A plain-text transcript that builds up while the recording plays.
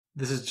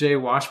This is Jay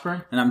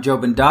Washburn. And I'm Joe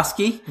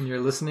Bendosky. And you're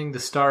listening to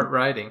Start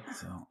Writing.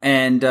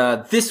 And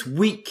this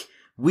week,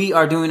 we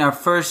are doing our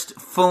first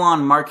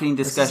full-on marketing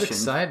discussion. This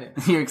is exciting.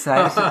 You're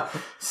excited?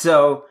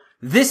 So,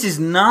 this is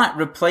not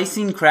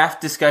replacing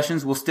craft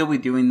discussions. We'll still be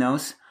doing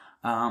those.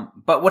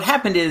 But what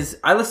happened is,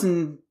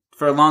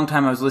 for a long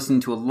time, I was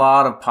listening to a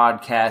lot of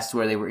podcasts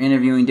where they were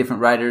interviewing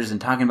different writers and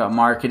talking about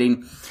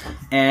marketing.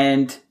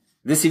 And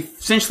this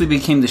essentially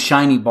became the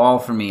shiny ball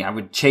for me. I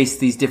would chase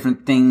these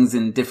different things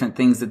and different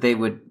things that they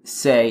would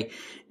say.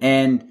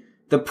 And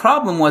the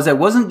problem was I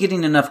wasn't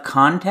getting enough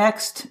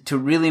context to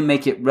really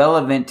make it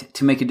relevant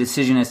to make a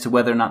decision as to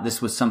whether or not this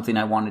was something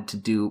I wanted to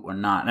do or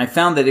not. And I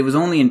found that it was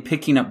only in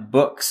picking up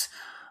books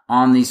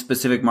on these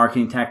specific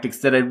marketing tactics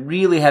that I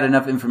really had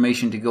enough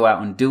information to go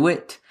out and do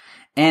it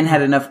and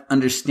had enough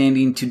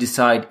understanding to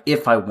decide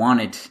if I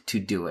wanted to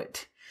do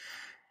it.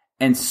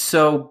 And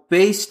so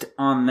based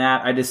on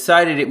that, I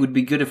decided it would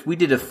be good if we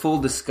did a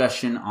full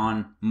discussion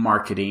on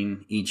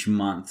marketing each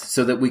month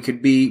so that we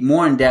could be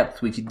more in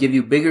depth. We could give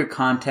you bigger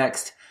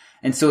context.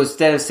 And so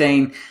instead of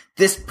saying,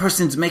 this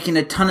person's making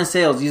a ton of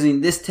sales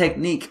using this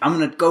technique, I'm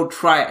going to go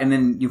try it, and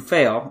then you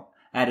fail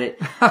at it,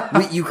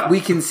 we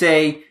can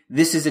say,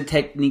 this is a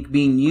technique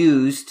being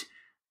used.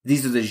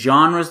 These are the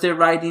genres they're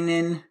writing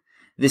in.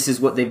 This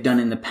is what they've done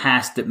in the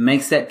past that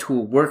makes that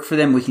tool work for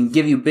them. We can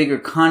give you bigger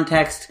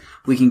context.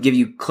 We can give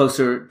you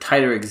closer,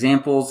 tighter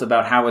examples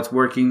about how it's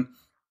working.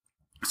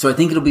 So I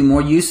think it'll be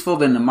more useful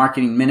than the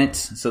marketing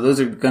minutes. So those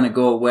are going to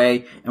go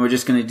away, and we're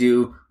just going to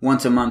do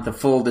once a month a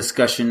full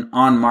discussion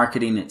on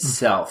marketing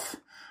itself.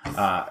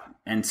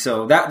 And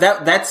so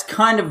that's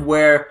kind of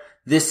where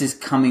this is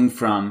coming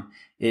from.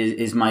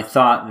 Is my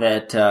thought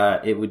that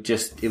it would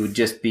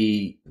just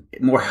be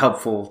more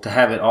helpful to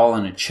have it all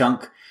in a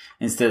chunk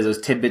instead of those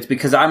tidbits,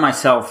 because I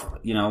myself,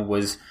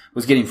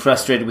 was getting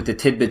frustrated with the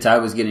tidbits I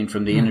was getting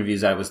from the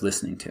interviews I was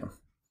listening to.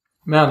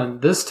 Man,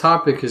 and this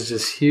topic is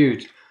just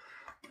huge.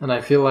 And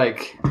I feel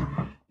like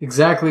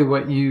exactly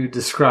what you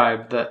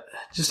described, that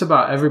just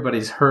about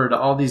everybody's heard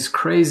all these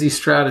crazy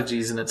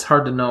strategies, and it's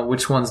hard to know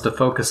which ones to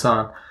focus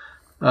on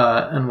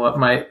and what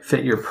might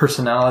fit your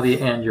personality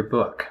and your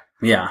book.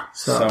 Yeah.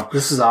 So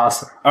this is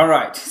awesome. All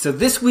right. So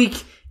this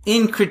week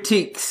in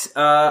critiques,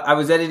 I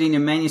was editing a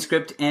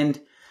manuscript, and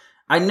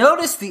I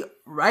noticed the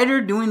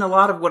writer doing a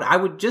lot of what I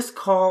would just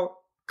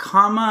call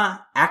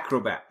comma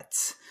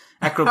acrobatics,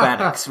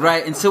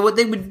 right? And so what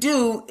they would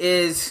do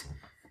is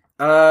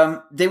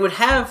they would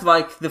have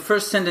like the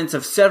first sentence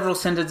of several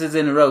sentences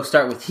in a row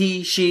start with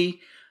he,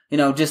 she,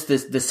 just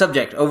the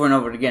subject over and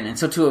over again. And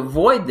so to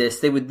avoid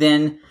this, they would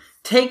then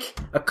take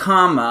a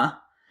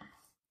comma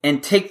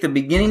and take the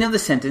beginning of the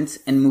sentence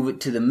and move it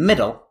to the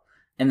middle,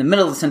 and the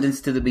middle of the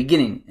sentence to the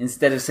beginning.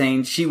 Instead of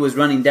saying she was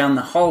running down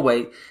the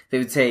hallway, they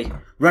would say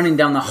running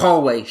down the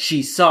hallway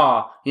she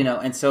saw,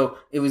 and so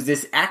it was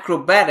this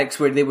acrobatics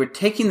where they were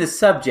taking the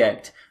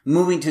subject,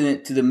 moving to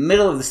the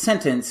middle of the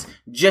sentence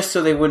just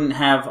so they wouldn't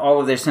have all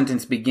of their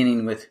sentence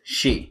beginning with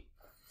she.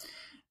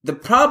 The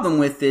problem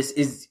with this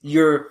is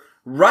you're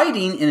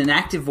writing in an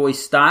active voice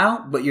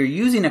style, but you're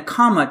using a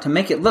comma to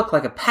make it look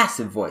like a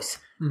passive voice.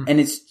 And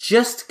it's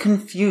just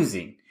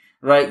confusing.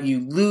 Right? You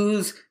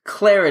lose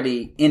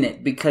clarity in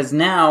it because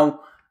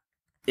now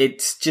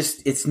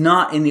it's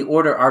not in the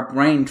order our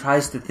brain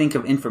tries to think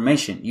of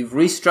information. You've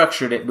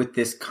restructured it with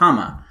this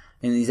comma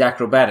in these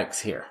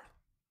acrobatics here.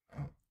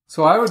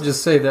 So I would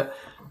just say that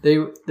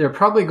they're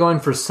probably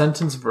going for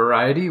sentence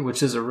variety,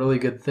 which is a really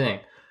good thing.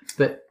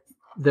 But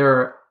there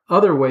are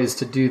other ways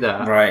to do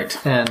that. Right.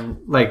 And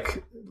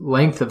like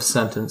length of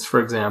sentence,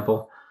 for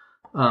example,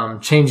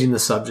 changing the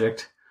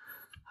subject.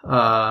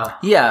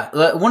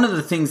 One of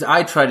the things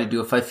I try to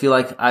do if I feel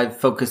like I've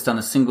focused on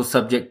a single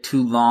subject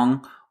too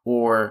long,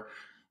 or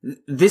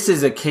this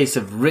is a case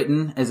of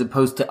written as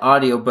opposed to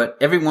audio, but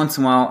every once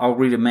in a while I'll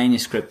read a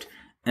manuscript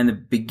and the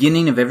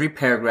beginning of every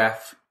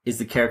paragraph is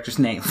the character's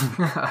name.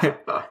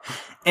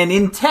 And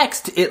in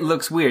text, it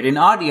looks weird. In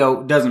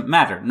audio, it doesn't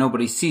matter.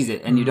 Nobody sees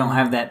it and you don't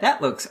have that.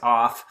 That looks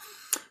off.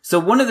 So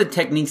one of the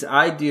techniques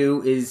I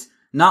do is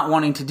not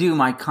wanting to do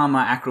my comma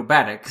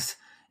acrobatics.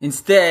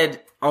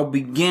 Instead, I'll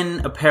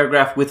begin a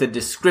paragraph with a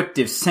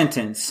descriptive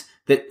sentence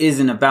that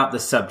isn't about the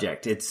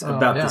subject. It's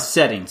about the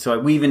setting. So I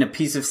weave in a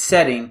piece of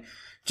setting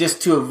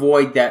just to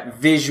avoid that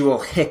visual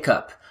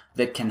hiccup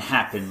that can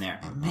happen there.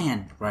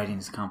 Man, writing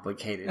is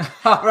complicated,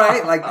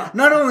 right? Like,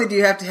 not only do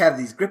you have to have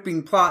these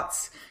gripping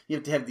plots, you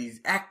have to have these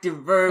active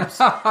verbs,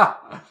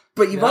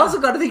 but you've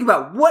also got to think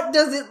about what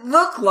does it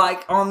look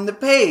like on the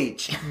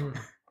page.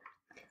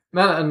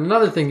 Man,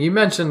 another thing, you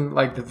mentioned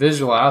like the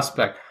visual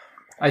aspect.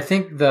 I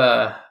think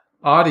the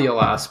audio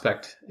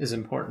aspect is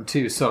important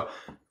too. So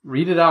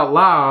read it out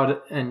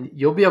loud and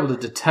you'll be able to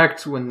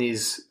detect when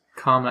these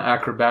comma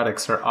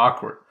acrobatics are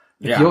awkward.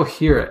 You'll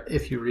hear it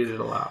if you read it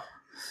aloud.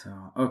 So,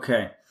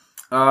 okay.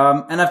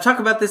 And I've talked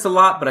about this a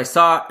lot, but I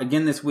saw it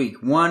again this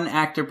week. One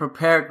actor per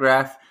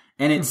paragraph,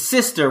 and its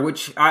sister,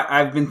 which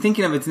I've been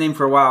thinking of its name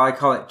for a while. I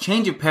call it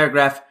change of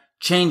paragraph,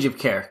 change of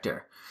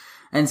character.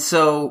 And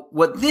so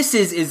what this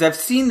is I've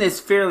seen this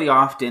fairly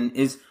often,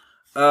 is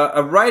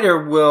a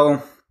writer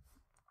will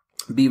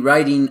be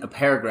writing a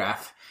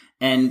paragraph,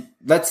 and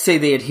let's say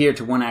they adhere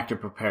to one actor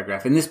per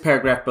paragraph, and this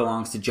paragraph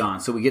belongs to John.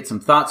 So we get some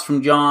thoughts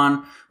from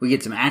John, we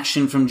get some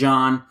action from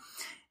John,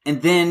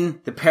 and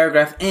then the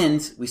paragraph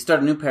ends, we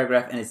start a new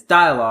paragraph, and it's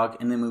dialogue,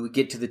 and then when we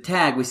get to the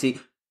tag, we see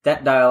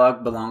that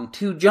dialogue belonged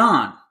to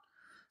John.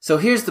 So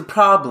here's the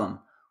problem.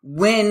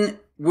 When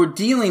we're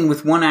dealing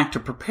with one actor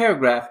per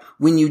paragraph,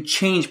 when you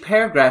change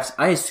paragraphs,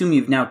 I assume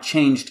you've now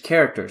changed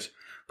characters,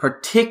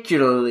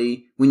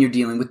 particularly when you're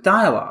dealing with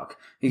dialogue.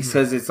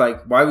 Because it's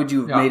like, why would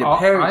you have made a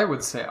paragraph? I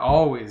would say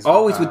always.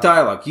 Always with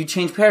dialogue. You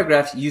change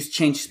paragraphs, you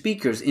change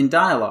speakers in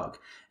dialogue.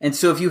 And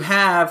so if you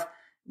have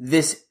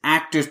this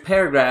actor's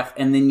paragraph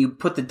and then you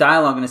put the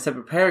dialogue in a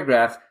separate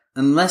paragraph,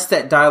 unless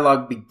that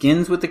dialogue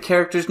begins with the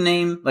character's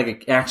name, like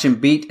an action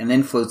beat, and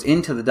then flows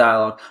into the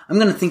dialogue, I'm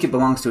going to think it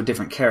belongs to a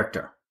different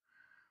character.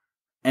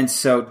 And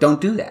so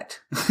don't do that.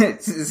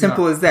 It's as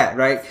simple as that,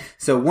 right?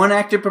 So one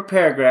actor per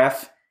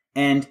paragraph,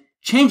 and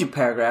change of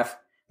paragraph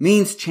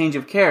means change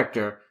of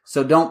character.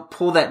 So don't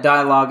pull that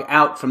dialogue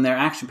out from their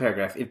action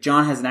paragraph. If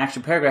John has an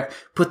action paragraph,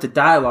 put the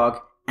dialogue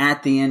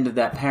at the end of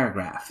that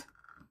paragraph.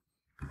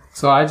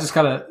 So I just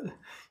gotta...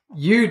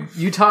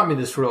 You taught me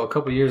this rule a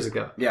couple years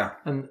ago. Yeah.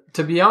 And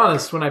to be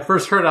honest, when I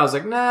first heard it, I was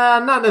like, nah,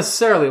 not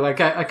necessarily. Like,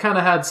 I kind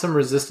of had some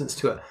resistance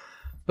to it.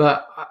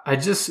 But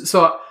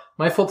so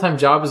my full-time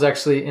job is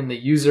actually in the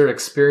user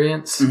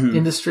experience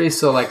industry.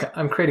 So, like,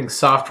 I'm creating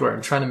software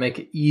and trying to make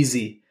it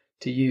easy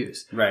to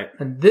use. Right.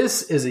 And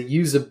this is a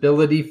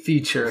usability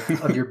feature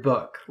of your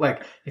book.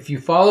 Like, if you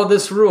follow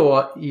this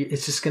rule,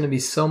 it's just going to be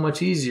so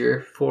much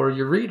easier for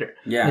your reader.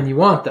 Yeah. And you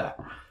want that.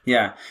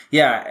 Yeah.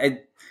 Yeah.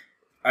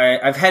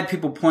 I've had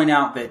people point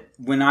out that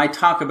when I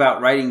talk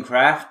about writing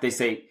craft, they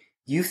say,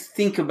 you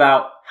think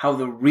about how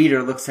the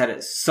reader looks at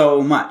it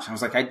so much. I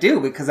was like, I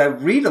do, because I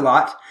read a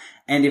lot.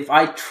 And if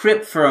I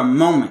trip for a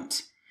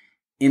moment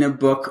in a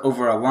book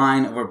over a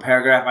line, over a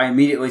paragraph, I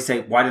immediately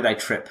say, why did I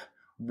trip?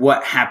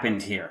 What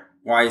happened here?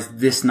 Why is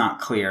this not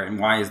clear? And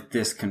why is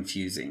this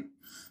confusing?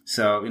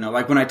 So,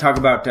 like when I talk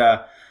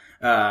about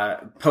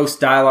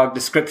post-dialogue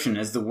description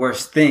as the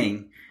worst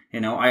thing,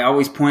 I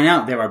always point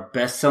out there are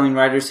best-selling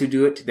writers who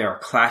do it. There are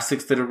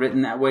classics that are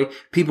written that way.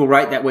 People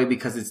write that way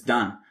because it's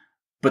done.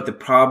 But the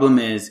problem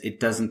is it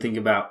doesn't think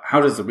about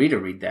how does the reader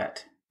read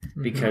that?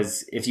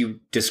 Because if you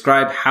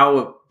describe how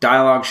a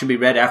dialogue should be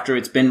read after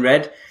it's been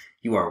read,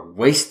 you are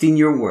wasting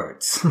your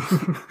words.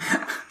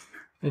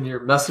 And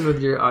you're messing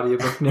with your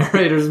audiobook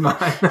narrator's mind.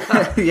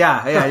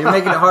 Yeah. You're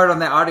making it hard on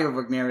that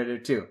audiobook narrator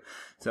too.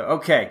 So,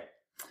 okay.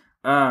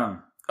 And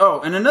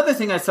another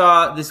thing I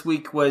saw this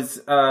week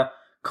was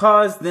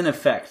cause then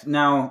effect.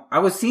 Now, I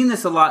was seeing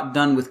this a lot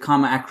done with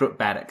comma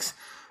acrobatics.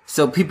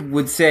 So people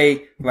would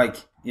say, like,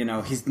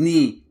 his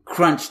knee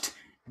crunched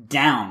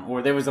down,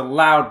 or there was a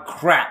loud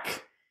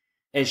crack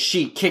as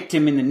she kicked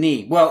him in the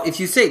knee. Well, if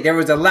you say there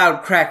was a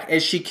loud crack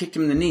as she kicked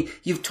him in the knee,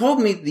 you've told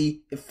me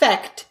the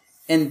effect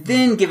and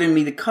then given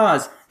me the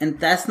cause. And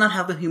that's not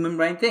how the human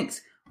brain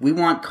thinks. We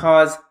want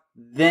cause,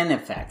 then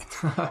effect.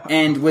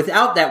 And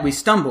without that, we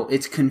stumble.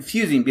 It's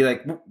confusing. Be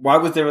like, why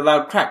was there a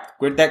loud crack?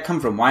 Where'd that come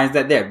from? Why is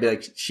that there? Be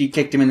like, she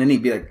kicked him in the knee.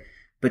 Be like,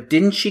 but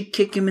didn't she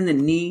kick him in the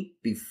knee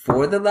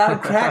before the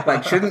loud crack?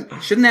 Like, shouldn't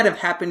that have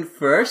happened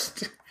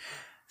first?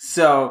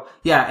 So,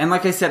 yeah, and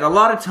like I said, a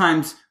lot of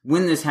times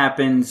when this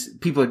happens,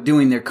 people are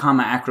doing their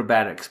comma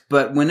acrobatics.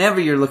 But whenever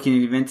you're looking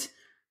at events,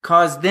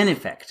 cause then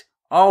effect.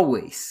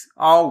 Always.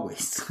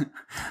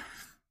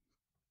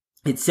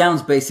 It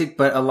sounds basic,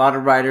 but a lot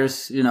of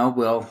writers,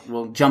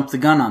 will jump the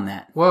gun on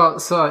that. Well,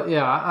 so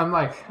yeah,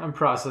 I'm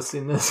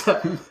processing this.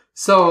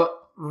 So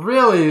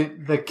really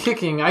the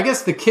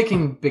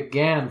kicking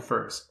began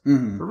first.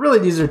 Mm-hmm. But really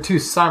these are two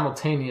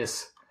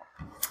simultaneous,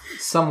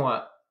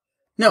 somewhat.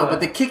 No,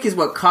 but the kick is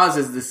what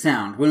causes the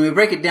sound. When we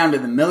break it down to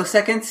the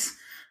milliseconds,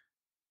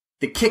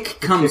 the kick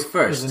comes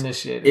first. Is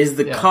initiated. Is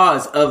the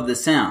cause of the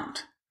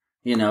sound.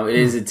 It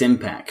is its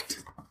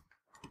impact.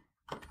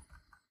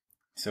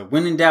 So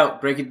when in doubt,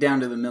 break it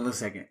down to the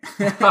millisecond.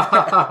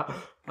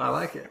 I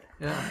like it.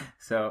 Yeah.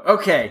 So,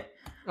 okay.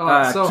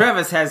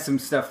 Travis has some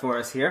stuff for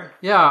us here.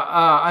 Yeah,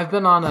 I've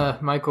been on a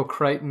Michael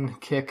Crichton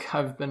kick.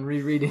 I've been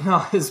rereading all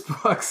his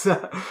books.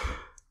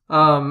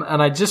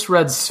 And I just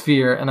read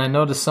Sphere, and I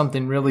noticed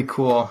something really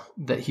cool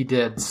that he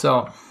did.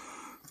 So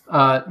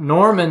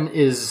Norman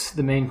is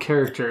the main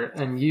character,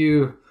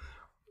 and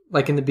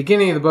like in the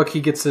beginning of the book,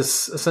 he gets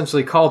this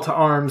essentially call to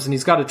arms, and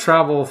he's got to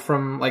travel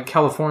from like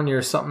California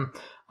or something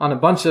on a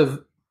bunch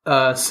of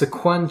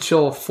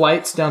sequential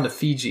flights down to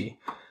Fiji.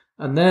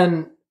 And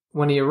then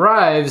when he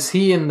arrives,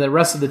 he and the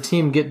rest of the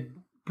team get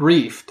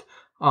briefed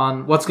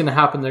on what's going to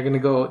happen. They're going to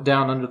go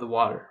down under the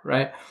water,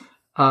 right?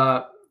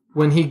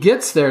 When he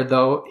gets there,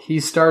 though, he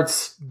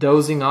starts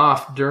dozing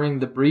off during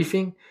the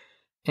briefing.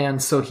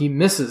 And so he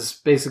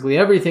misses basically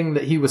everything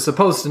that he was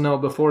supposed to know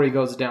before he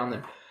goes down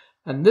there.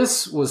 And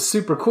this was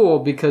super cool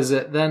because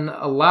it then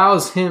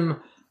allows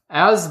him,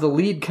 as the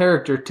lead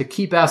character, to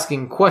keep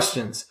asking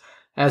questions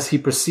as he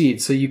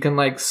proceeds. So you can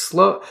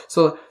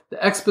So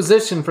the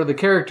exposition for the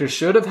character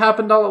should have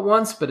happened all at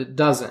once, but it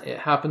doesn't. It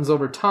happens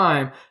over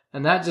time.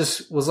 And that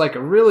just was like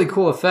a really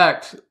cool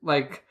effect,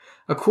 like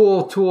a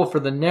cool tool for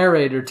the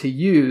narrator to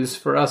use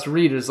for us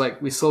readers,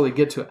 like we slowly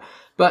get to it.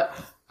 But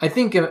I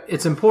think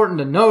it's important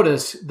to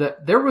notice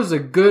that there was a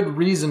good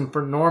reason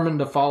for Norman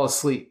to fall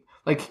asleep.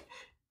 Like,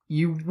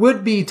 you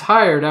would be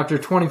tired after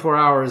 24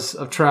 hours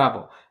of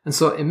travel. And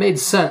so it made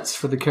sense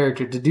for the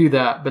character to do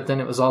that, but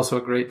then it was also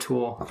a great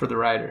tool for the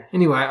writer.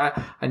 Anyway,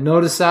 I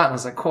noticed that and I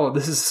was like, oh,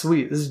 this is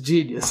sweet. This is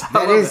genius.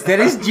 That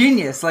is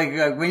genius. Like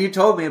when you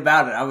told me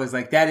about it, I was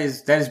like, that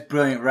is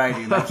brilliant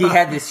writing. Like he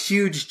had this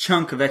huge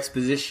chunk of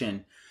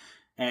exposition.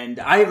 And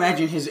I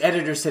imagine his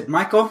editor said,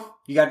 Michael,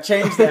 you got to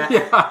change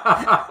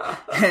that.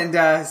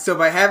 And so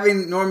by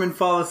having Norman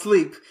fall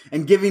asleep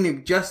and giving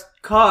a just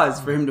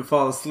cause for him to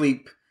fall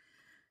asleep,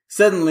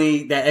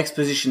 suddenly that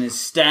exposition is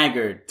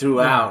staggered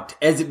throughout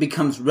as it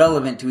becomes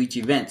relevant to each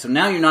event. So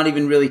now you don't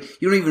even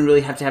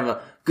really have to have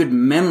a good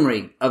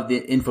memory of the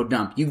info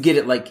dump. You get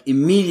it like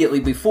immediately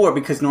before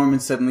because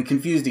Norman's suddenly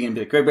confused again.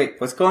 Be like, wait,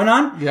 what's going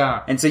on?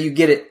 Yeah. And so you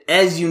get it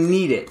as you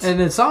need it.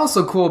 And it's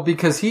also cool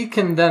because he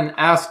can then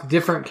ask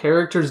different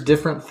characters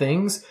different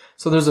things.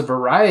 So there's a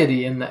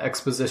variety in the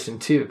exposition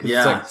too. Cause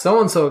it's like,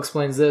 so-and-so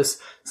explains this,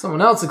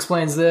 someone else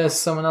explains this,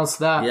 someone else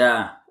that.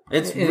 Yeah.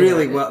 It's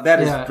really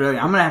that is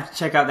brilliant. I'm going to have to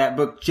check out that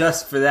book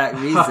just for that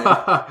reason.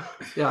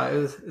 Yeah,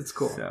 it's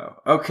cool. So,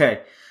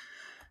 okay.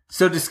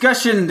 So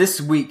discussion this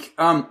week.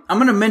 I'm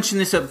going to mention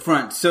this up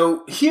front.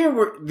 So here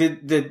what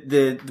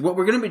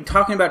we're going to be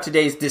talking about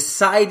today is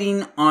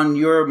deciding on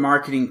your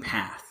marketing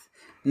path.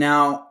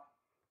 Now,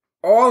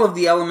 all of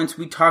the elements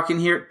we talk in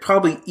here,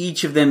 probably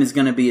each of them is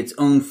going to be its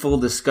own full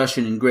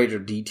discussion in greater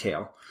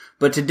detail.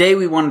 But today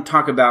we want to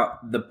talk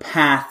about the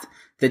path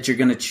that you're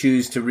going to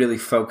choose to really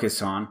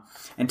focus on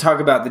and talk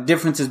about the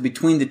differences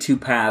between the two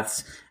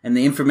paths and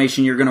the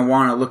information you're going to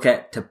want to look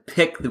at to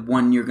pick the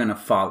one you're going to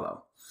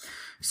follow.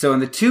 So in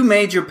the two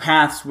major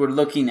paths we're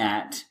looking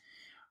at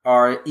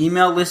are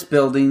email list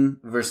building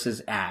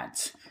versus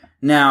ads.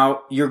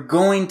 Now, you're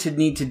going to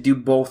need to do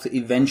both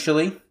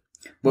eventually.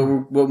 But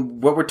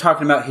what we're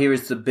talking about here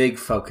is the big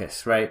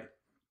focus, right?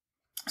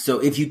 So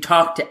if you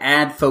talk to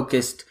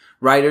ad-focused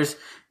writers,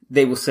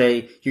 they will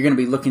say you're going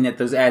to be looking at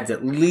those ads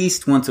at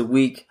least once a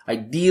week,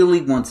 ideally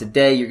once a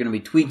day. You're going to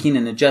be tweaking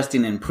and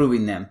adjusting and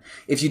improving them.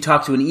 If you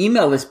talk to an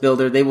email list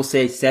builder, they will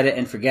say set it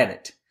and forget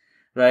it,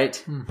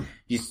 right?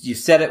 You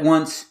set it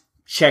once,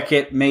 check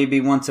it maybe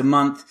once a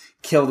month,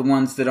 kill the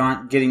ones that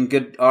aren't getting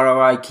good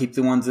ROI, keep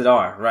the ones that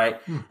are, right?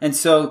 And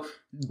so...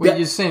 Wait,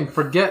 you're saying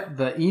forget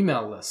the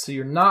email list. So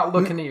you're not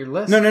looking at your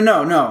list?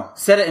 No.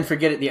 Set it and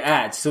forget it, your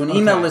ads. So an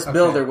email list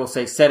builder will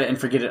say set it and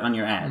forget it on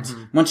your ads.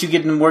 Once you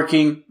get them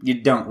working,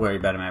 you don't worry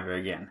about them ever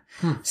again.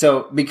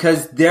 So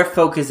because their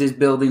focus is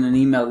building an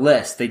email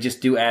list, they just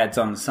do ads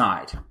on the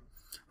side.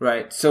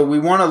 Right? So we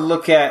want to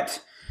look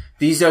at,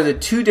 these are the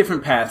two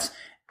different paths.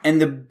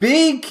 And the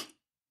big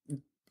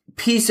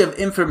piece of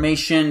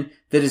information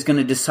that is going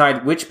to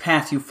decide which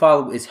path you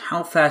follow is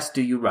how fast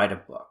do you write a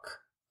book?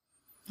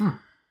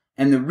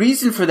 And the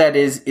reason for that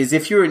is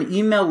if you're an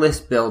email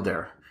list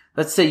builder,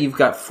 let's say you've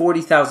got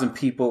 40,000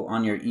 people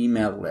on your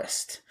email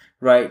list,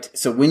 right?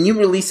 So when you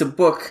release a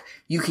book,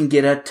 you can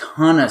get a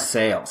ton of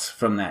sales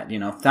from that. You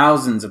know,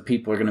 thousands of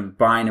people are going to be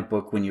buying a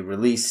book when you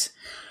release.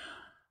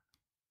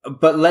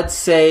 But let's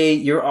say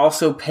you're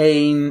also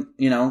paying,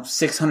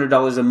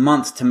 $600 a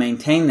month to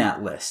maintain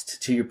that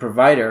list to your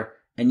provider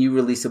and you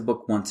release a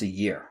book once a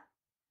year.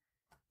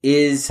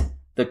 Is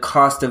the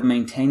cost of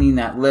maintaining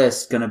that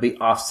list going to be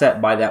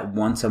offset by that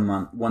once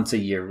a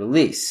year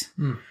release,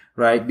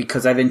 right?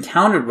 Because I've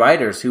encountered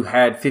writers who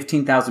had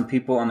 15,000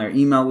 people on their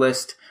email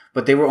list,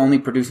 but they were only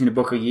producing a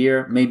book a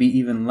year, maybe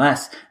even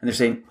less. And they're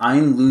saying,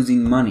 I'm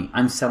losing money.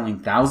 I'm selling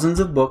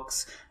thousands of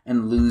books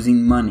and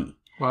losing money.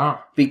 Wow.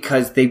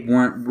 Because they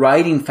weren't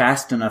writing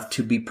fast enough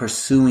to be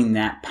pursuing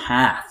that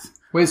path.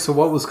 Wait, so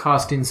what was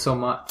costing so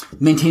much?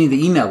 Maintaining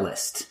the email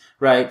list,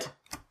 right?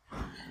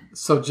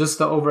 So just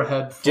the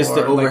overhead for,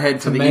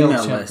 for the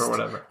email list or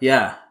whatever.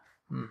 Yeah.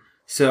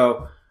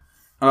 So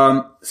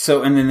and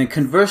then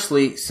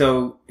conversely,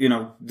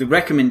 the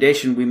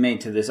recommendation we made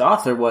to this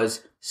author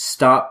was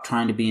stop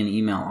trying to be an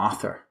email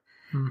author.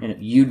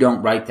 You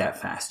don't write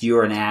that fast.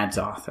 You're an ads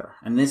author.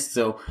 An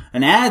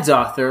ads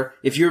author,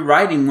 if you're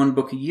writing one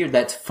book a year,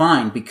 that's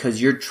fine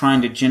because you're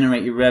trying to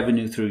generate your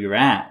revenue through your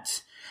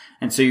ads.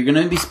 And so you're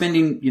going to be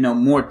spending,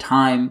 more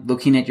time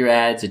looking at your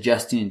ads,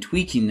 adjusting and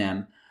tweaking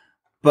them,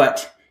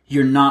 but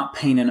you're not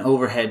paying an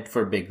overhead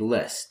for a big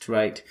list,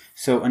 right?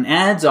 So an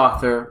ads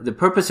author, the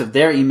purpose of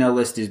their email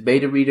list is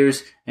beta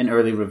readers and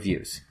early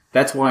reviews.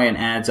 That's why an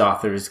ads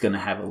author is going to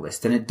have a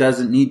list. And it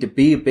doesn't need to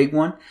be a big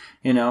one,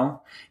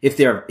 If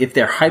they're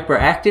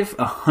hyperactive,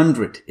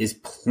 100 is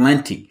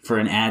plenty for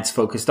an ads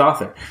focused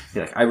author.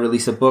 Like, I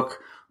release a book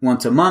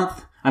once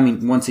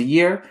a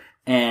year,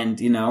 and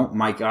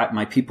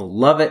my people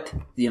love it.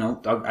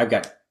 I've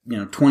got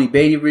 20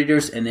 beta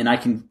readers, and then I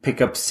can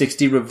pick up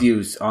 60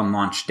 reviews on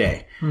launch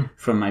day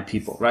from my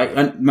people, right?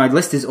 And my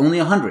list is only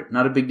 100,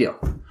 not a big deal,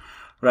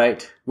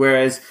 right?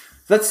 Whereas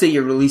let's say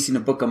you're releasing a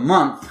book a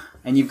month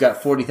and you've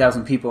got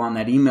 40,000 people on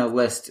that email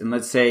list, and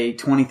let's say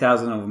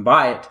 20,000 of them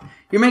buy it,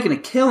 you're making a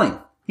killing.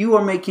 You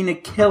are making a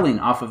killing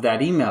off of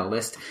that email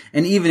list.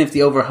 And even if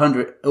the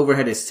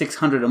overhead is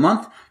 $600 a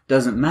month,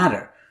 doesn't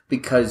matter,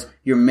 because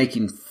you're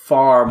making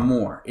far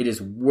more. It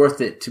is worth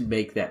it to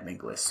make that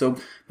big list. So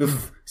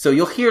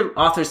you'll hear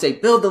authors say,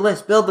 build the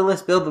list, build the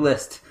list, build the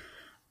list.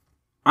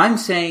 I'm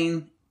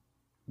saying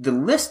the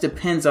list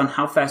depends on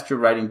how fast you're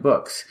writing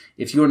books.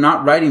 If you're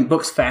not writing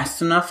books fast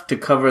enough to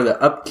cover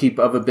the upkeep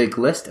of a big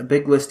list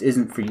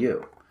isn't for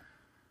you.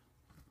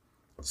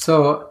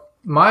 So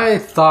my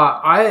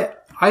thought,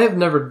 I have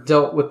never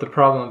dealt with the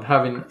problem of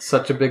having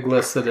such a big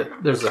list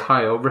that there's a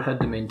high overhead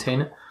to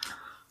maintain it.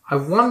 I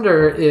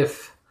wonder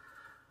if,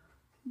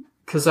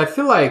 because I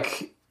feel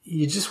like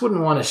you just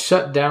wouldn't want to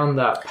shut down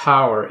that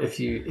power if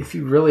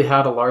you really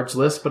had a large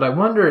list. But I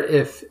wonder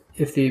if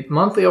the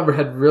monthly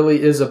overhead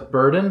really is a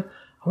burden,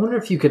 I wonder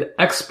if you could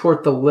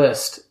export the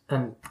list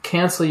and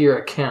cancel your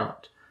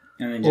account,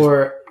 and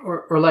or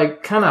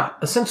like kind of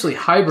essentially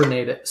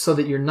hibernate it so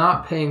that you're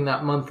not paying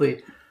that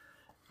monthly,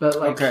 but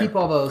like keep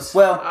all those.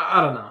 Well,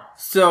 I don't know.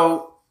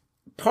 So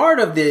part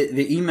of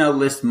the email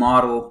list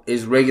model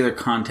is regular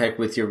contact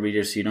with your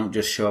readers, so you don't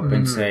just show up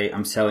and say,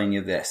 I'm selling you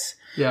this.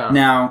 Yeah.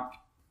 Now,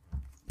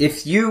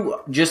 if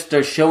you just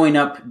are showing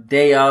up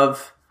day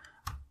of,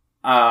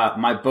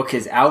 my book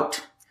is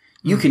out,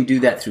 you can do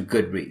that through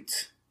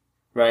Goodreads,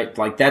 right?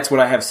 Like that's what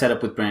I have set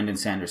up with Brandon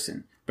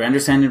Sanderson.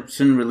 Brandon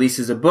Sanderson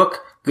releases a book,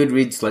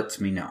 Goodreads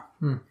lets me know.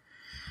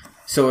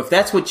 So if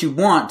that's what you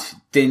want,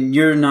 then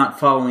you're not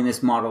following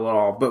this model at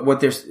all.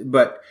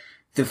 But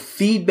the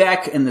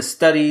feedback and the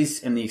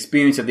studies and the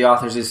experience of the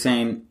authors is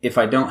saying, if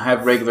I don't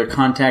have regular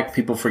contact,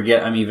 people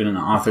forget I'm even an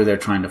author they're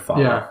trying to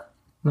follow. Yeah.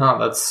 No,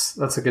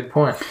 that's a good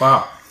point.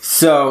 Wow.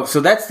 So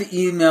that's the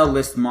email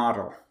list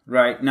model,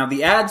 right? Now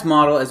the ads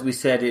model, as we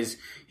said, is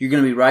you're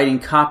going to be writing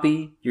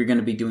copy. You're going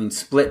to be doing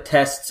split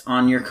tests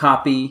on your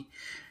copy.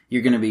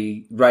 You're going to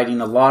be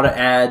writing a lot of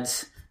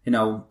ads,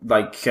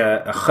 like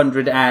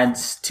 100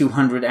 ads,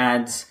 200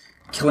 ads,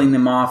 killing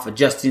them off,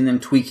 adjusting them,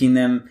 tweaking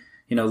them,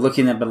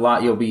 looking at them a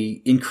lot. You'll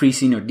be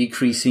increasing or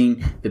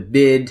decreasing the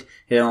bid,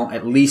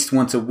 at least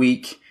once a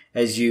week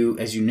as you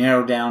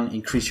narrow down,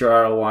 increase your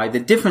ROI. The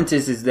difference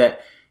is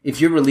that if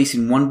you're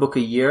releasing one book a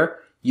year,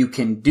 you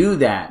can do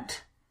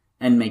that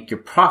and make your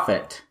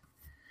profit,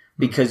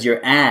 because your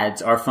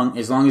ads are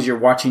as long as you're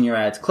watching your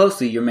ads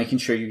closely, you're making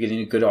sure you're getting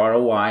a good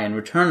ROI and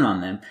return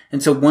on them.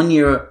 And so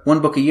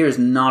one book a year is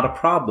not a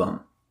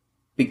problem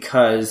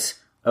because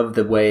of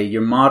the way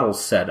your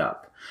model's set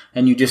up.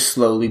 And you just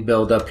slowly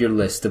build up your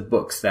list of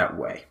books that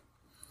way.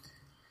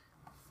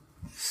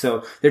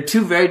 So they're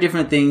two very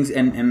different things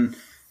and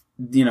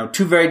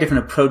two very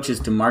different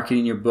approaches to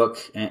marketing your book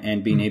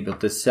and being able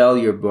to sell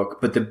your book.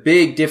 But the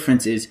big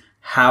difference is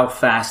how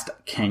fast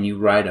can you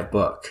write a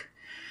book?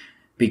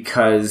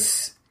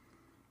 Because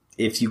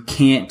if you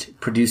can't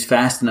produce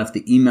fast enough,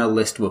 the email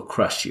list will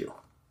crush you.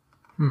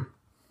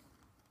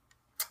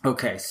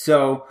 Okay,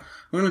 so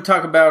we're going to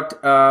talk about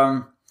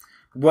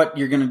what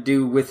you're going to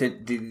do with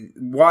it,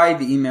 why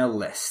the email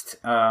list.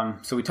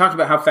 So we talked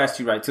about how fast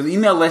you write. So the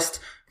email list,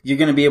 you're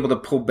going to be able to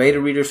pull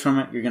beta readers from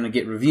it. You're going to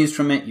get reviews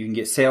from it. You can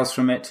get sales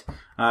from it.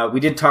 We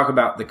did talk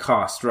about the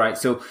cost, right?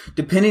 So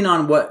depending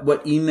on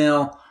what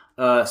email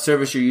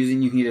service you're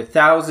using, you can get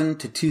 1,000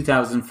 to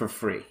 2,000 for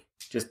free,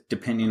 just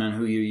depending on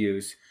who you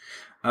use.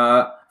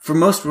 For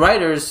most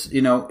writers,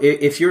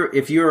 if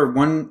you're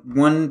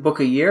one book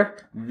a year,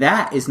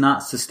 that is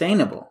not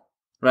sustainable,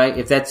 right?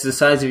 If that's the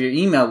size of your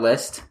email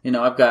list,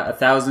 I've got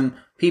 1,000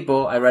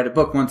 people. I write a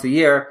book once a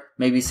year,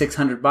 maybe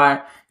 600 buy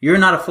it. You're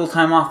not a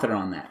full-time author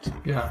on that.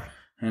 Yeah.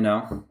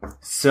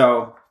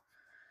 So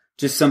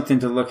just something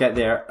to look at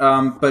there.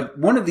 But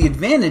one of the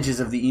advantages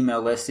of the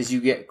email list is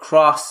you get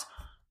cross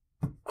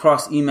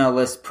email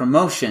list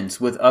promotions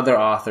with other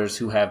authors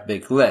who have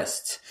big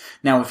lists.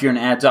 Now, if you're an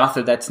ads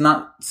author, that's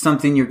not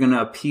something you're going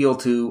to appeal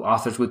to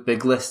authors with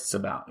big lists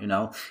about,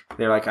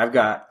 They're like, I've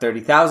got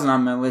 30,000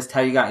 on my list.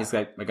 How you got? He's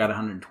like, I got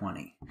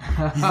 120.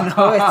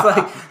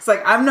 It's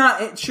like, I'm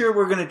not sure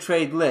we're going to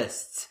trade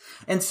lists.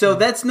 And so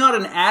that's not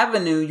an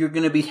avenue you're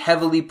going to be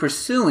heavily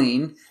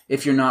pursuing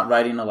if you're not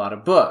writing a lot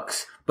of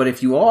books. But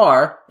if you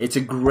are, it's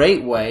a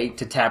great way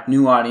to tap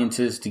new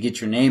audiences, to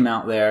get your name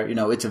out there.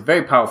 It's a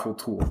very powerful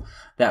tool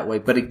that way.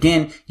 But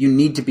again, you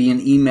need to be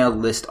an email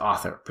list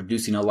author,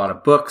 producing a lot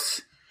of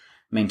books,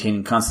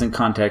 maintaining constant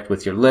contact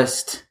with your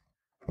list,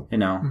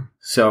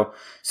 So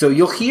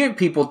you'll hear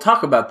people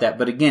talk about that.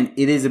 But again,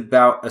 it is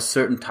about a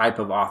certain type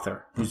of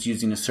author who's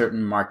using a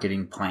certain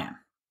marketing plan.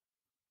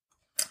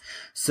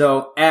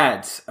 So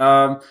ads,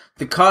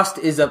 the cost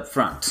is up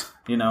front.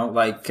 You're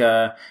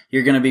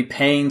going to be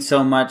paying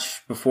so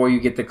much before you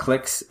get the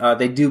clicks.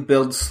 They do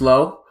build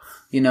slow,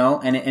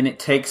 and it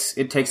takes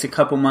a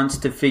couple months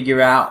to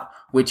figure out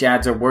which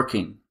ads are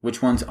working,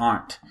 which ones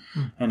aren't.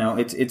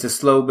 It's a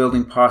slow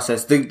building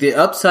process. The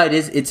upside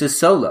is it's a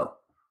solo,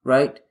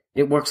 right?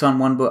 It works on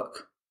one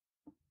book.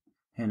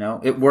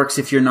 It works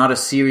if you're not a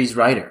series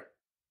writer,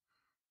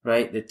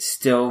 right? It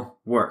still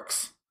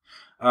works.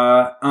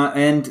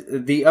 And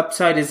the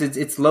upside is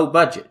it's low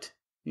budget.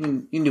 You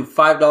can do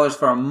 $5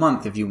 for a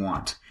month if you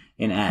want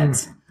in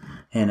ads.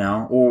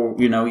 Or,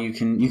 you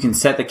can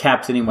set the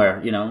caps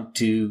anywhere, you can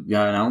do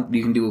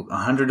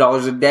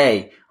 $100 a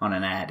day on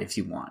an ad if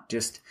you want.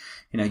 Just,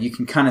 you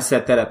can kind of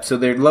set that up. So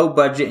they're low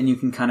budget and you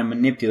can kind of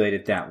manipulate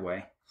it that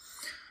way.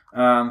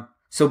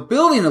 So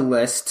building a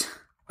list,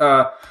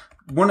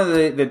 one of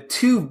the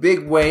two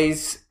big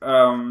ways,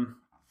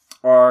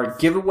 are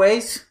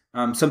giveaways.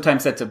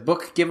 Sometimes that's a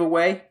book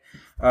giveaway.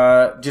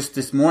 Just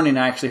this morning,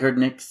 I actually heard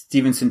Nick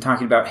Stevenson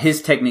talking about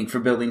his technique for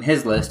building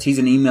his list. He's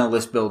an email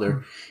list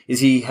builder.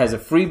 Is he has a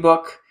free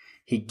book.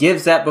 He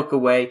gives that book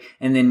away.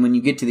 And then when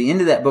you get to the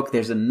end of that book,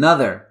 there's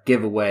another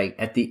giveaway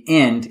at the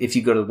end if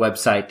you go to the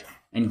website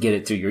and get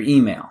it through your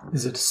email.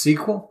 Is it a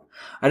sequel?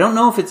 I don't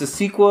know if it's a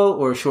sequel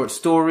or a short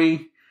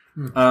story.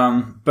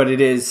 But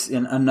it is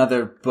in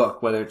another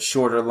book, whether it's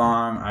short or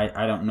long,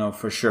 I don't know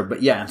for sure.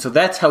 But yeah, so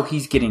that's how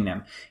he's getting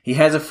them. He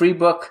has a free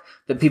book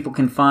that people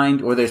can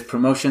find, or there's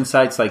promotion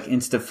sites like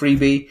Insta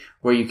Freebie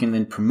where you can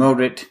then promote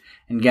it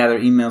and gather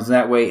emails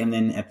that way. And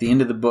then at the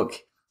end of the book,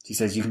 he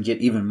says you can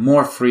get even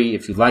more free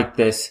if you like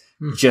this,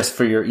 just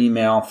for your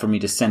email for me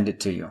to send it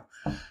to you.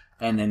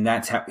 And then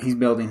that's how he's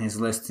building his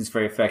list. It's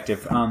very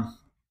effective.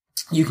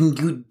 You can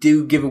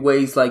do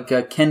giveaways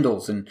like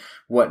Kindles and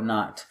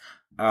whatnot.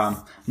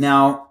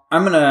 Now,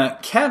 I'm going to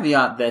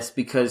caveat this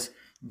because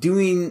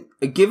doing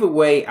a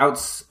giveaway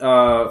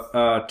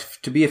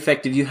to be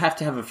effective, you have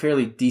to have a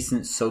fairly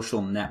decent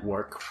social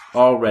network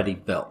already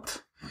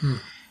built.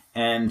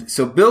 And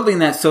so building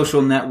that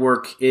social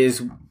network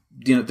is,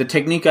 the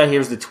technique I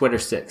hear is the Twitter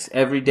 6.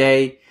 Every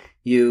day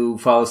you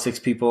follow 6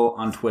 people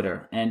on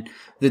Twitter. And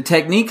the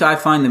technique I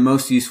find the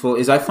most useful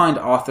is I find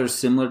authors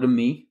similar to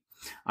me.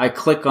 I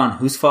click on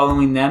who's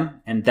following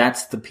them, and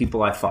that's the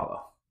people I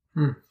follow.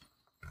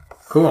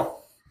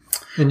 Cool.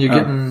 And you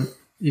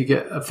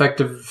get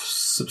effective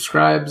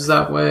subscribes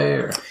that way,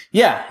 or?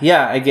 Yeah.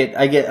 I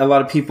get a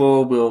lot of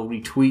people will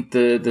retweet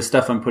the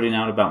stuff I'm putting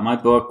out about my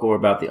book or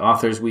about the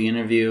authors we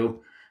interview,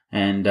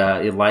 and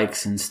it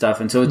likes and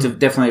stuff. And so it's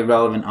definitely a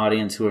relevant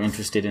audience who are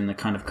interested in the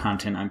kind of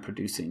content I'm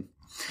producing.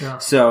 Yeah.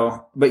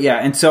 So, but yeah,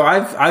 and so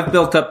I've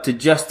built up to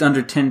just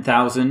under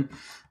 10,000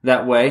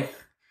 that way.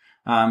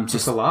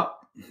 Just a lot.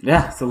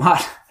 Yeah, it's a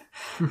lot.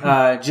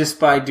 Just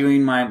by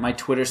doing my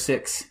Twitter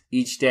 6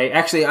 each day.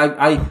 Actually,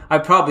 I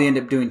probably end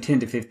up doing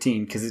 10 to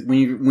 15 because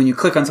when you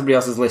click on somebody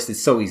else's list,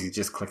 it's so easy.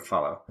 Just click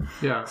follow.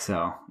 Yeah.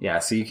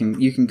 So you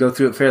can go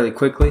through it fairly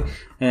quickly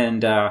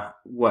and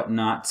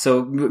whatnot.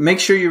 So make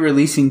sure you're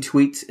releasing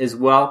tweets as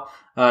well.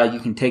 You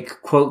can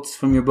take quotes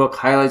from your book,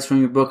 highlights from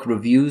your book,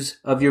 reviews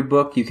of your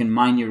book. You can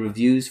mine your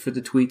reviews for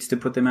the tweets to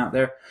put them out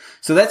there.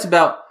 So that's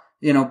about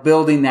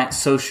building that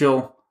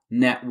social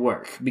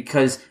network,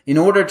 because in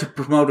order to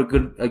promote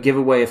a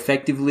giveaway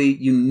effectively,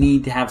 you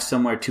need to have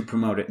somewhere to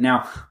promote it.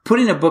 Now,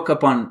 putting a book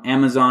up on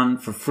Amazon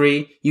for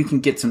free, you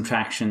can get some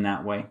traction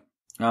that way.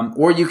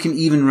 Or you can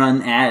even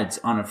run ads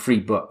on a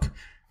free book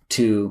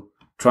to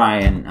try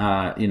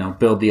and,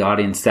 build the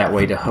audience that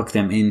way to hook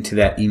them into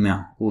that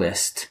email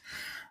list.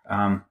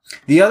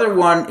 The other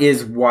one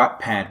is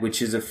Wattpad,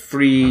 which is a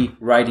free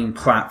writing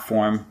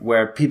platform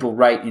where people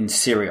write in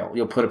serial.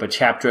 You'll put up a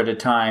chapter at a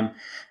time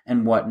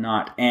and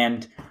whatnot.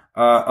 And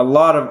a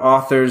lot of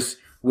authors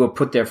will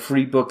put their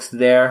free books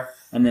there,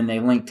 and then they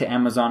link to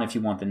Amazon if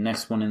you want the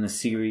next one in the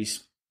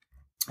series.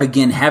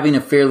 Again, having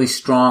a fairly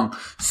strong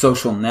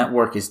social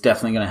network is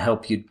definitely going to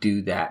help you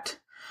do that.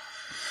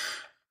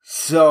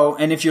 So,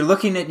 and if you're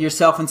looking at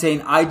yourself and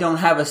saying, I don't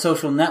have a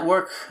social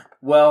network,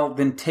 well,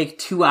 then take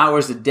 2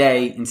 hours a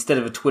day instead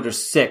of a Twitter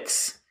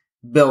 6.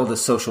 Build a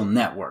social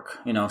network.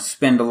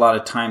 Spend a lot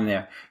of time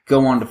there.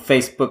 Go on to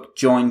Facebook,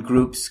 join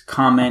groups,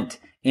 comment,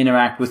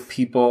 interact with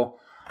people,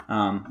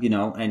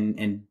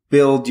 and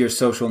build your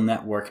social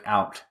network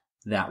out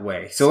that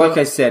way. So like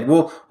I said,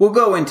 we'll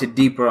go into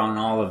deeper on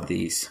all of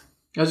these.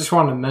 I just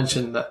wanted to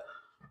mention that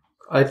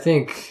I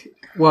think,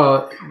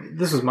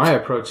 this is my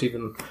approach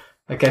even.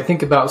 Like I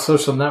think about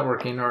social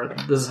networking, or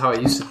this is how I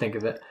used to think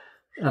of it.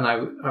 And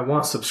I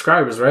want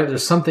subscribers, right?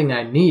 There's something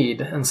I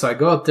need. And so I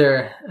go out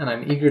there and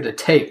I'm eager to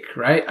take,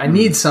 right? I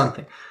need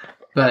something.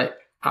 But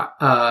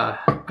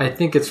I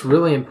think it's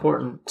really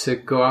important to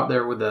go out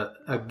there with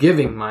a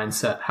giving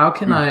mindset. How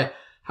can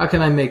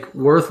I make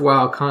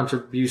worthwhile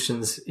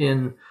contributions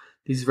in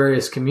these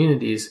various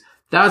communities?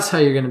 That's how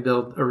you're going to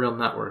build a real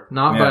network,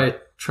 not by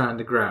trying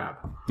to grab.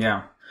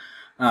 Yeah.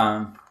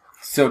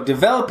 So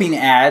developing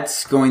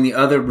ads, going the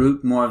other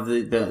route, more of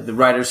the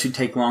writers who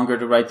take longer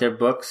to write their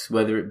books,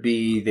 whether it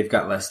be they've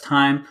got less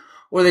time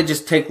or they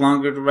just take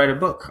longer to write a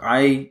book.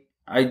 I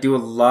do a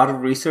lot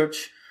of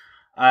research.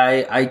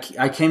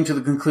 I came to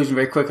the conclusion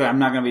very quickly, I'm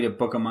not going to be a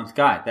book a month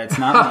guy. That's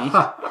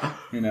not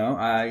me.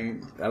 I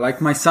like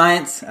my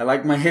science. I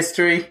like my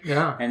history.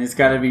 Yeah. And it's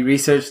got to be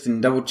researched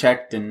and double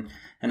checked. And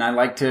I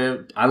like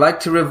to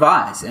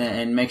revise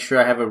and make sure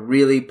I have a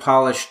really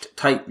polished,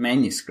 tight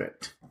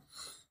manuscript.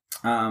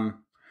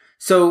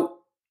 So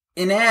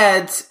in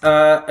ads,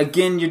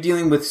 again, you're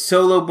dealing with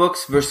solo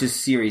books versus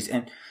series.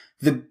 And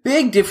The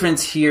big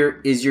difference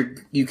here is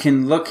you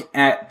can look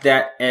at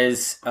that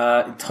as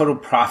total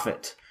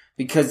profit,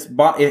 because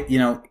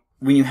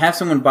when you have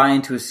someone buy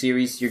into a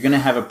series, you're going to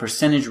have a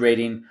percentage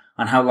rating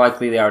on how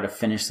likely they are to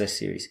finish this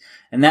series,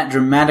 and that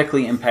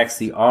dramatically impacts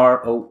the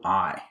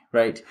ROI,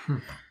 right?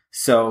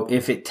 So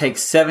if it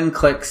takes 7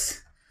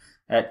 clicks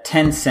at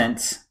 10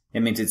 cents,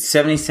 it means it's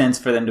 70 cents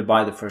for them to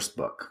buy the first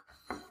book.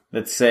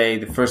 Let's say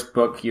the first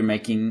book you're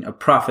making a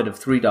profit of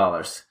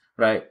 $3,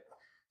 right?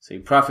 So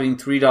you're profiting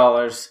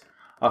 $3.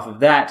 Off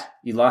of that,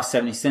 you lost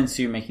 70 cents,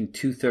 so you're making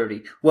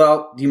 $2.30.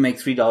 Well, you make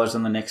 $3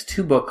 on the next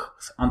 2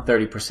 books on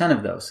 30%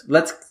 of those.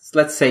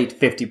 Let's say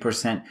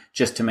 50%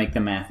 just to make the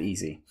math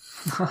easy.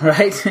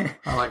 Right?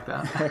 I like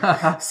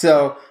that.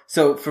 So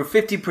for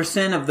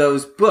 50% of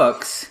those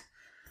books,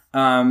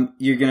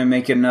 you're going to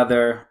make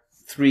another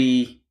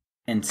 3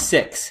 and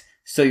 6.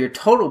 So your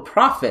total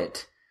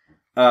profit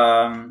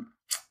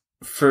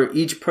for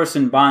each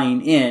person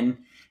buying in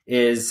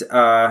is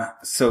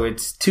so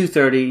it's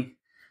 $2.30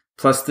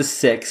 plus the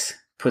 6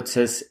 puts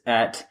us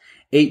at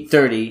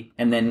 $8.30,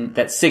 and then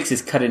that 6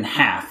 is cut in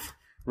half,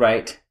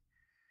 right?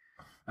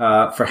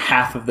 For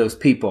half of those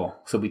people.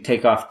 So we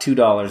take off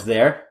 $2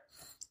 there,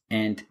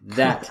 and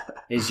that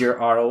is your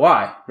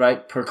ROI,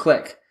 right? Per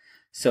click.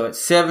 So at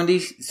 70,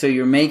 so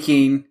you're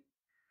making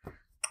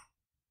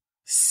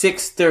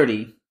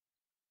 $6.30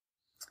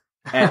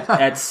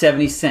 at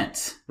 70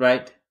 cents,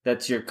 right?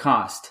 That's your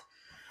cost.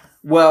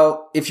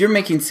 Well, if you're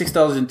making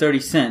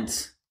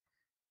 $6.30,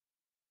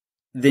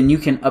 then you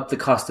can up the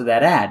cost of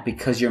that ad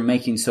because you're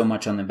making so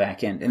much on the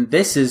back end. And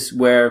this is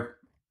where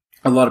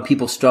a lot of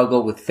people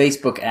struggle with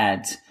Facebook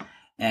ads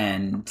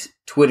and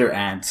Twitter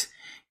ads,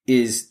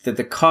 is that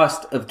the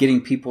cost of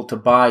getting people to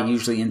buy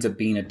usually ends up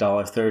being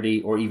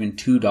 $1.30 or even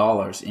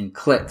 $2 in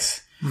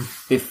clicks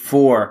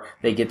before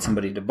they get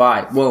somebody to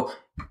buy. Well,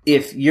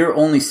 if you're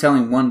only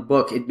selling one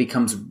book, it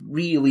becomes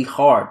really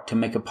hard to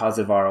make a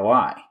positive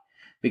ROI,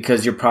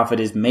 because your profit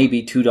is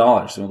maybe $2.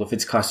 Well, if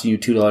it's costing you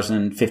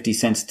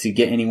 $2.50 to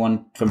get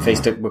anyone from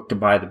Facebook to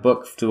buy the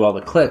book through all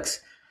the clicks,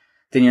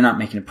 then you're not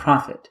making a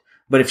profit.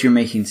 But if you're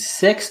making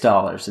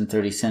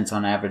 $6.30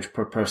 on average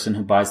per person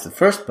who buys the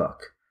first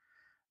book,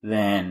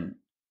 then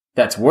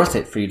that's worth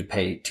it for you to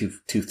pay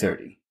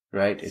 $2.30,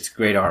 right? It's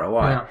great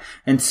ROI. Yeah.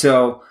 And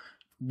so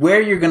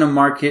where you're going to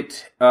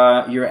market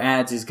your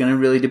ads is going to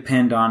really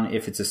depend on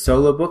if it's a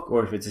solo book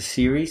or if it's a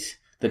series,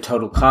 the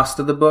total cost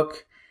of the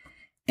book,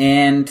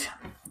 and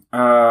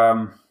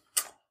I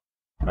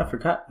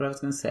forgot what I was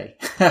going to say.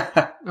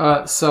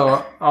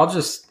 So I'll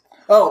just...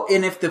 Oh,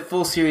 and if the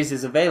full series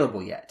is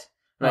available yet,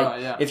 right?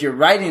 Yeah. If you're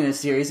writing a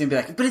series and be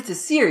like, but it's a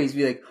series,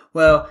 be like,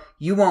 well,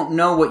 you won't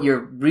know what your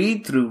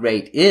read-through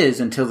rate is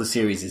until the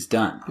series is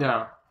done.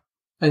 Yeah.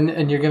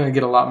 And you're going to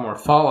get a lot more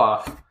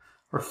fall-off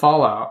or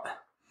fallout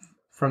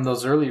from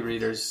those early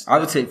readers. I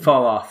would say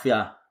fall off,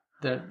 yeah.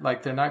 They're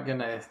not going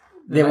to...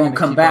 They won't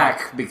come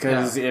back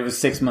because it was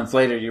 6 months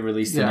later you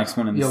released the next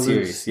one in the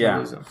series.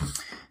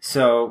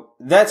 So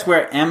that's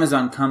where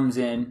Amazon comes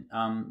in,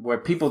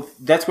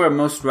 that's where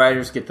most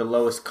writers get the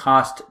lowest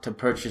cost to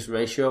purchase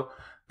ratio,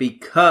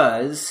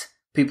 because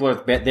people are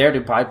there to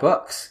buy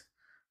books,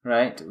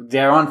 right?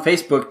 They're on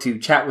Facebook to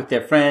chat with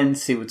their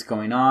friends, see what's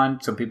going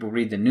on. So people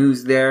read the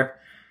news there,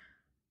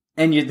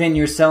 and then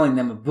you're selling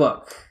them a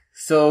book.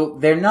 So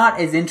they're not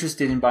as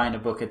interested in buying a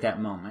book at that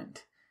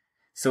moment.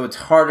 So it's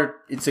harder.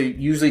 It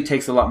usually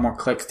takes a lot more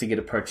clicks to get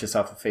a purchase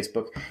off of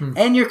Facebook,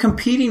 and you're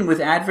competing with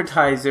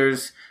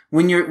advertisers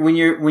when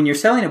you're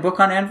selling a book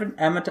on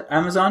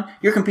Amazon.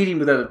 You're competing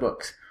with other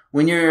books.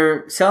 When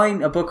you're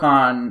selling a book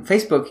on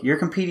Facebook, you're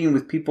competing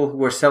with people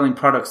who are selling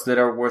products that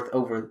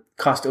are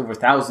cost over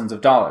thousands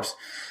of dollars.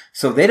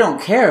 So they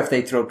don't care if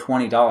they throw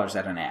 $20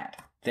 at an ad.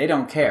 They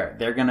don't care.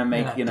 They're going to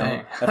make,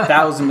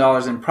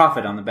 $1,000 in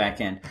profit on the back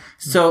end.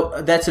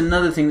 So that's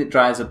another thing that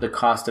drives up the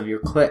cost of your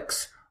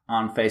clicks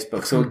on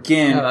Facebook. So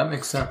again, that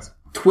makes sense.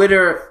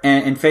 Twitter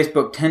and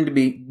Facebook tend to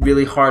be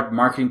really hard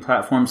marketing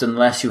platforms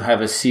unless you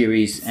have a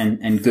series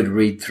and good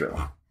read through.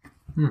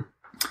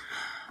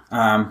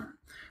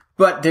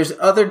 But there's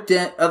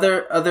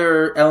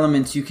other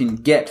elements you can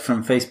get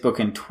from Facebook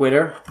and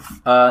Twitter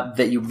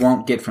that you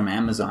won't get from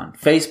Amazon.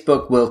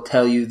 Facebook will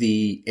tell you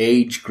the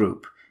age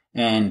group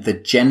and the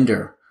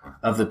gender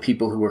of the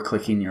people who are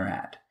clicking your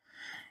ad,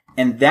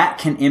 and that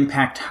can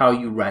impact how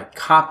you write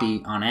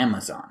copy on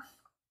Amazon.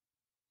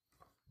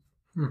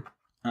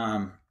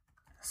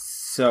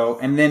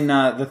 And then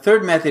the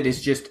third method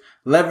is just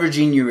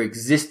leveraging your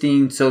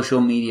existing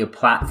social media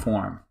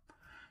platform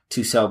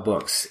to sell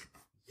books.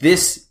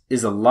 This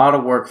is a lot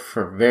of work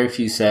for very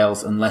few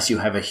sales unless you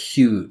have a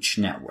huge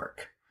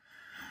network.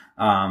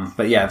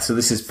 So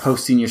this is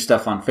posting your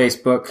stuff on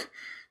Facebook,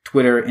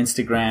 Twitter,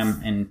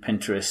 Instagram, and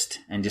Pinterest,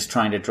 and just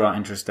trying to draw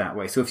interest that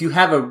way. So if you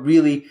have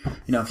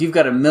if you've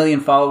got 1 million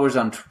followers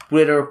on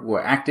Twitter who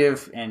are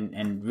active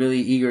and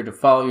really eager to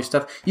follow your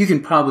stuff, you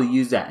can probably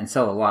use that and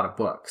sell a lot of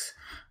books.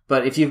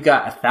 But if you've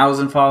got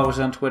 1,000 followers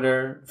on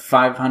Twitter,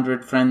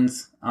 500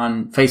 friends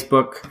on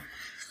Facebook,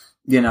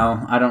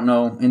 I don't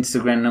know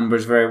Instagram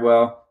numbers very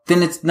well,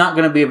 then it's not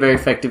going to be a very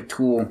effective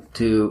tool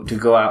to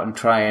go out and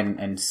try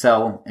and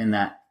sell in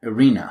that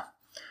arena.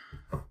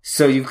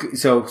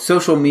 So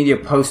social media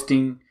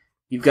posting,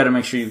 you've got to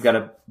make sure you've got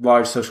a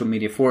large social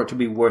media for it to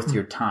be worth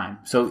your time.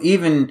 So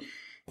even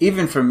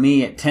for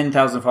me at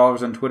 10,000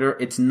 followers on Twitter,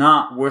 it's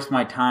not worth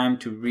my time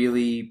to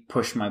really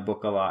push my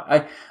book a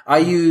lot. I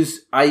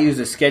use a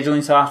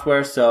scheduling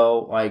software.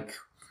 So like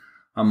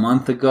a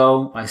month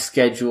ago, I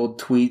scheduled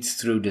tweets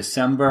through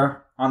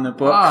December on the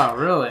book. Wow,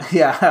 really?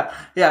 Yeah.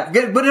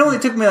 But it only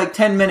took me like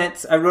 10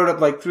 minutes. I wrote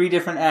up like 3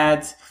 different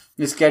ads.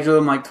 I scheduled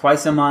them like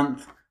twice a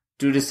month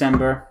through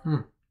December.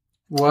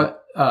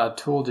 What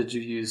tool did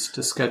you use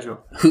to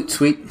schedule?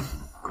 Hootsuite.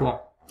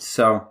 Cool.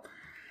 So,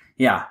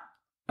 yeah.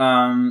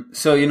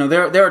 So,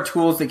 there are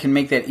tools that can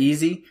make that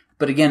easy.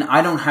 But again,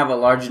 I don't have a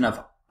large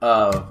enough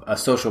of a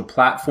social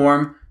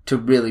platform to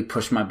really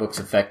push my books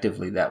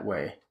effectively that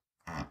way.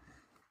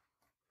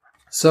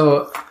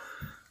 So,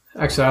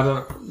 actually,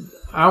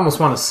 I almost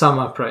want to sum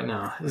up right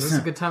now. Is this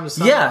a good time to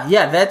sum up?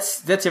 Yeah,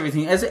 that's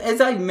everything.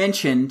 As I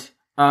mentioned,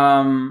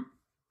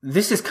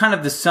 this is kind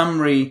of the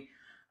summary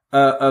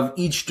of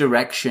each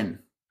direction.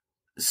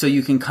 So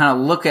you can kind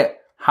of look at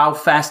how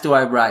fast do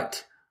I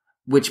write?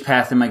 Which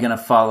path am I going to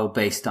follow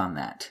based on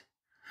that?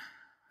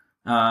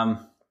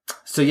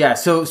 So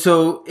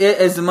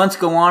as the months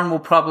go on, we'll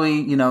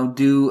probably,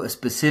 do a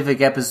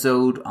specific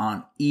episode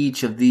on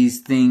each of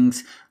these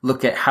things,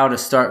 look at how to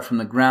start from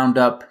the ground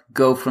up,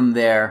 go from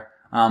there.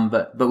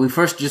 But we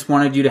first just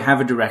wanted you to have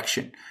a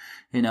direction,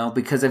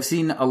 because I've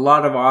seen a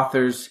lot of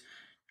authors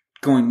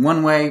going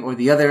one way or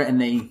the other,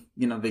 and they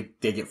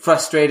get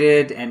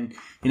frustrated. And,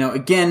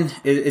 again,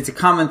 it's a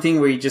common thing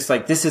where you're just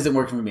like, this isn't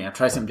working for me. I'll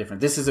try something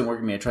different. This isn't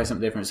working for me. I'll try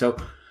something different. So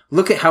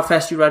look at how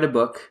fast you write a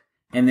book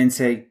and then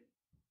say,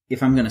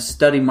 if I'm going to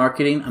study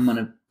marketing, I'm going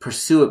to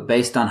pursue it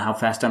based on how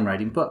fast I'm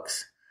writing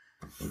books.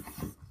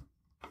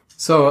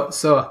 So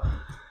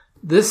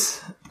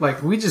this,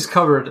 we just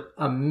covered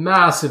a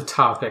massive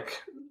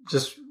topic,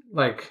 just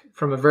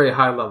from a very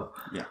high level.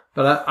 Yeah.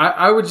 But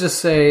I would just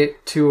say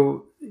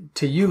to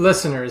you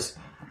listeners,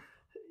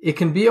 it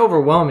can be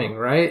overwhelming,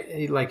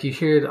 right? Like you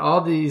hear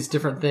all these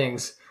different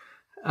things.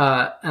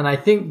 And I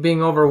think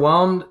being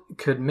overwhelmed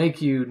could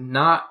make you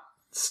not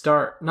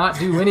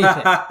do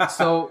anything.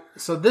 So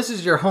this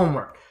is your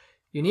homework.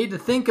 You need to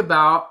think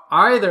about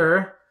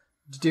either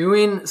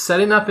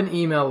setting up an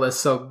email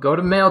list. So go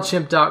to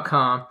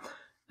MailChimp.com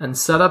and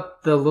set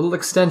up the little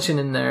extension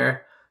in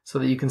there so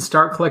that you can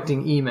start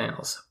collecting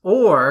emails.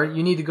 Or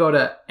you need to go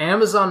to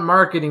Amazon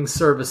Marketing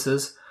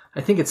Services.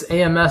 I think it's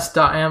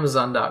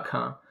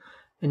ams.amazon.com.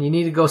 And you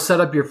need to go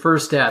set up your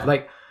first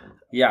ad.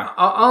 Yeah.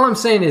 All I'm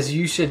saying is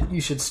you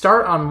should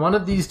start on one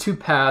of these 2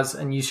 paths,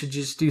 and you should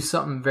just do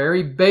something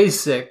very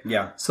basic.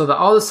 Yeah. So that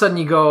all of a sudden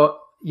you go,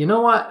 you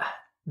know what?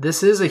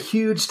 This is a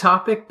huge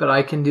topic, but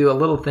I can do a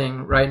little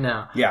thing right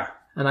now. Yeah.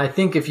 And I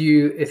think if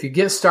you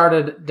get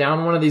started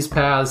down one of these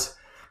paths,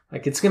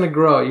 it's going to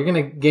grow. You're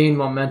going to gain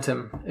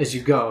momentum as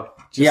you go.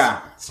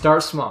 Just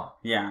start small.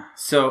 Yeah.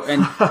 So,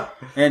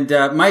 and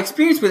my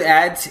experience with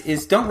ads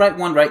is don't write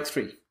 1, write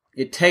 3.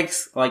 It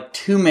takes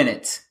 2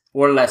 minutes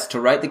or less to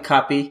write the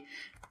copy,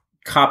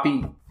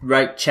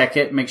 write, check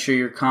it, make sure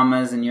your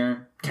commas and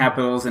your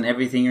capitals and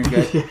everything are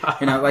good.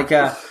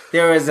 Yeah.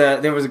 There was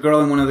a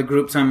girl in one of the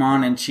groups I'm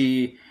on, and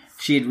she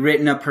had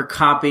written up her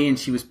copy and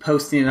she was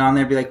posting it on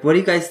there, be like, what do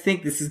you guys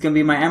think? This is going to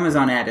be my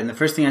Amazon ad. And the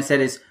first thing I said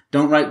is,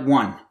 don't write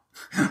 1.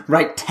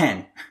 Write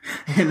 10.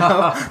 Be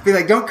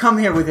like, don't come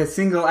here with a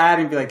single ad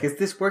and be like, is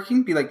this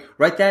working? Be like,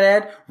 write that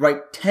ad,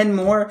 write 10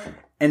 more,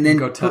 and then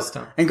go test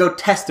them. And go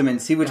test them and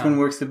see which one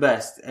works the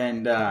best.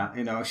 And,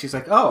 she's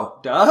like, oh,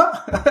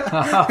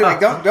 duh. Be like,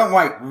 don't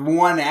write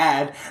 1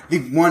 ad, the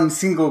 1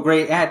 single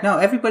great ad. No,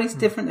 everybody's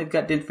different. They've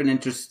got different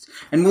interests.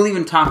 And we'll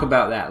even talk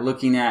about that,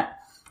 looking at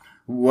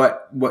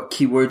what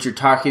keywords you're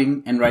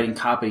targeting and writing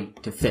copy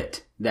to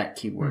fit that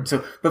keyword.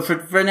 So, but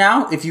for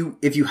now, if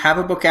you have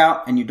a book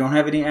out and you don't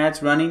have any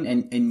ads running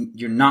and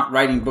you're not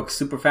writing books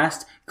super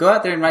fast, go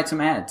out there and write some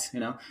ads.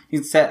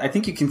 I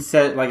think you can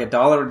set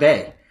 $1 a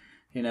day.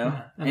 And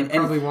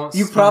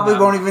you probably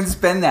won't even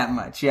spend that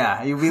much.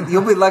 Yeah,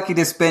 you'll be lucky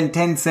to spend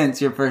 10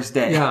 cents your first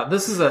day. Yeah,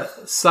 this is a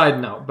side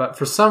note, but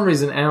for some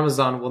reason,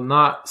 Amazon will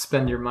not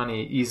spend your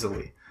money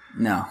easily.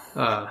 No.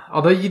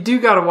 Although you do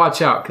got to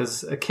watch out,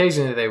 because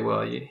occasionally they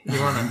will. You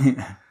want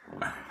to.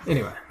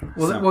 Anyway,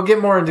 we'll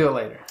get more into it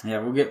later. Yeah,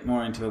 we'll get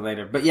more into it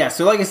later. But yeah,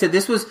 so like I said,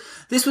 this was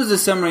a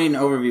summary and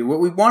overview. What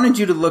we wanted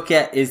you to look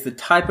at is the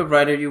type of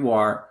writer you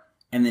are,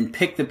 and then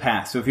pick the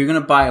path. So if you're going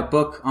to buy a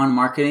book on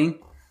marketing,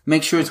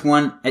 make sure it's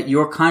one at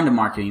your kind of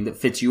marketing that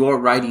fits your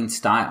writing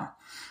style.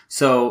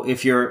 So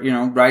if you're,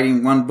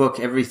 writing 1 book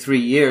every 3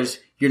 years,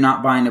 you're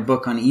not buying a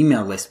book on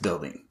email list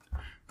building.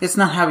 That's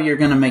not how you're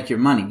going to make your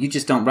money. You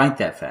just don't write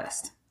that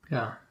fast.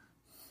 Yeah.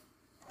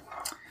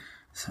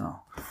 So,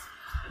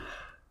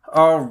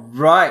 all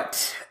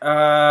right.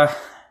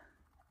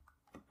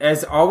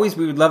 As always,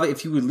 we would love it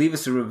if you would leave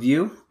us a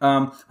review.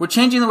 We're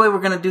changing the way we're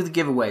going to do the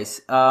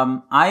giveaways.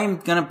 I am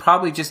going to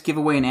probably just give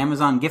away an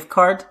Amazon gift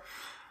card.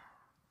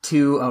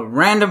 to a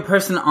random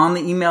person on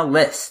the email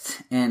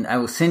list. And I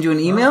will send you an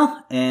email,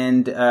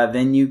 and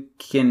then you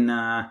can,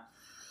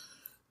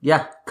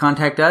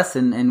 contact us,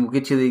 and we'll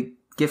get you the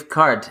gift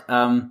card.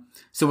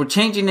 So we're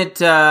changing it.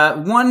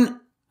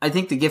 One, I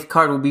think the gift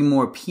card will be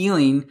more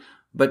appealing,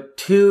 but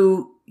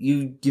two,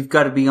 you've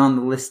got to be on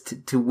the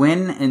list to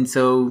win. And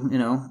so,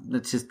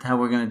 that's just how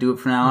we're going to do it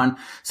from now on.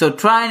 So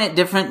trying it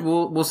different.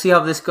 We'll see how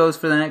this goes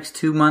for the next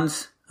 2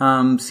 months.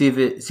 See if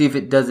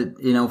it does it,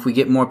 if we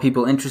get more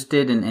people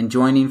interested and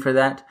joining for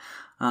that.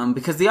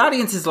 Because the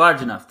audience is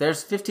large enough.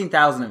 There's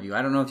 15,000 of you.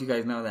 I don't know if you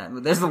guys know that,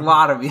 but there's a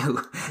lot of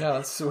you. Yeah,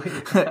 that's sweet.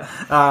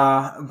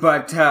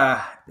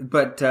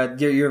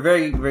 You're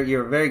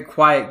a very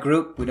quiet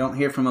group. We don't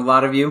hear from a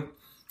lot of you.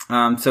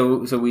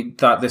 So we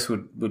thought this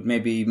would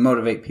maybe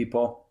motivate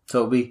people. So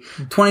it'll be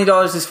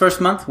 $20 this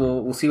first month.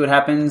 We'll see what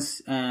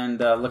happens and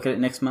look at it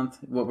next month,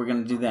 what we're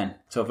going to do then.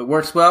 So if it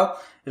works well,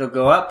 it'll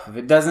go up. If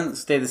it doesn't,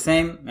 stay the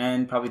same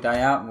and probably die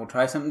out, and we'll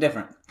try something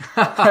different.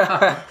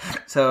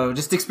 So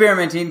just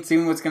experimenting,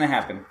 seeing what's going to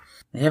happen.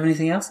 Do you have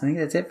anything else? I think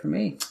that's it for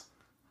me.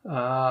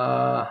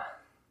 Yeah,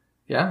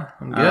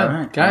 I'm good. All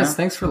right, Guys,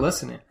 thanks for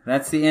listening.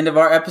 That's the end of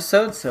our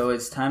episode, so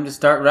it's time to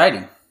start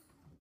writing.